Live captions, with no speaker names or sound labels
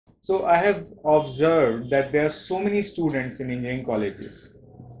So I have observed that there are so many students in engineering colleges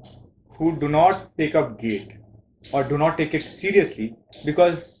who do not take up GATE or do not take it seriously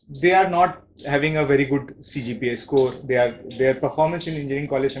because they are not having a very good CGPA score. Their performance in engineering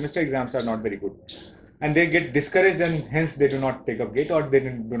college semester exams are not very good, and they get discouraged, and hence they do not take up GATE or they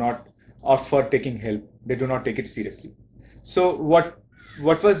do not opt for taking help. They do not take it seriously. So what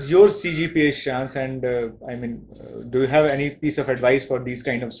was your CGPA chance? And do you have any piece of advice for these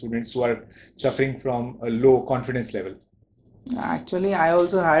kind of students who are suffering from a low confidence level? Actually, I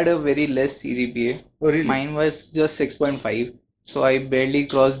also had a very less CGPA. Oh, really? Mine was just 6.5, so I barely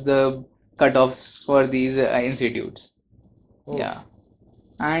crossed the cutoffs for these institutes. Oh, Yeah,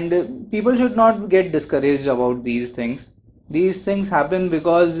 and people should not get discouraged about these things. These things happen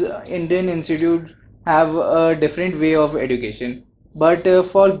because Indian institutes have a different way of education, but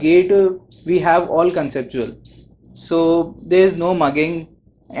for GATE we have all conceptual, so there is no mugging,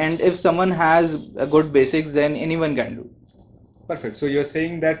 and if someone has a good basics, then anyone can do. perfect. So you're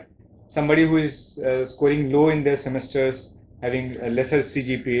saying that somebody who is scoring low in their semesters, having a lesser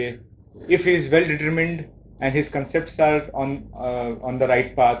CGPA, if he is well determined and his concepts are on the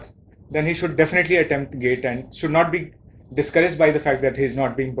right path, then he should definitely attempt GATE and should not be discouraged by the fact that he is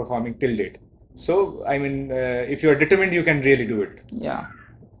not being performing till date. So if you are determined, you can really do it. Yeah.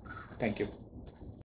 Thank you.